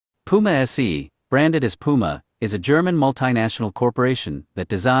Puma SE, branded as Puma, is a German multinational corporation that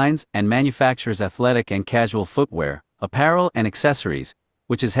designs and manufactures athletic and casual footwear, apparel and accessories,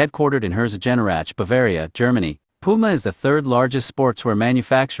 which is headquartered in Herzogenaurach, Bavaria, Germany. Puma is the third largest sportswear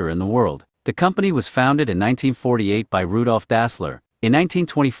manufacturer in the world. The company was founded in 1948 by Rudolf Dassler. In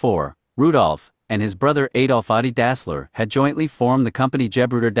 1924, Rudolf and his brother Adolf Dassler had jointly formed the company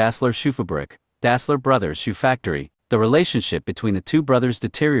Gebrüder Dassler Schuhfabrik, Dassler Brothers Shoe Factory. The relationship between the two brothers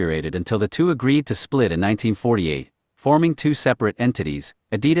deteriorated until the two agreed to split in 1948, forming two separate entities,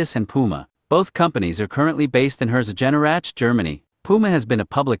 Adidas and Puma. Both companies are currently based in Herzogenaurach, Germany. Puma has been a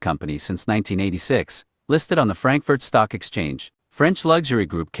public company since 1986, listed on the Frankfurt Stock Exchange. French luxury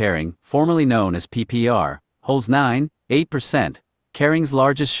group Kering, formerly known as PPR, holds 9.8%. Kering's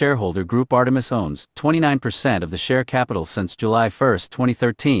largest shareholder Groupe Artemis owns 29% of the share capital since July 1,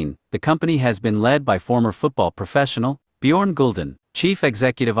 2013. The company has been led by former football professional Bjørn Gulden, Chief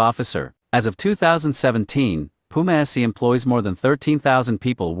Executive Officer. As of 2017, Puma SE employs more than 13,000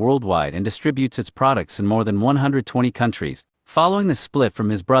 people worldwide and distributes its products in more than 120 countries. Following the split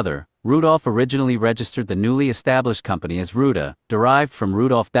from his brother, Rudolf originally registered the newly established company as Ruda, derived from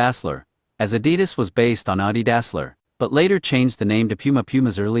Rudolf Dassler, as Adidas was based on Adi Dassler, but later changed the name to Puma.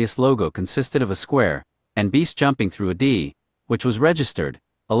 Puma's earliest logo consisted of a square and beast jumping through a D, which was registered,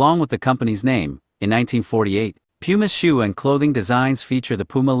 along with the company's name, in 1948. Puma's shoe and clothing designs feature the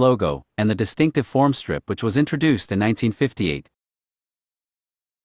Puma logo and the distinctive form strip, which was introduced in 1958.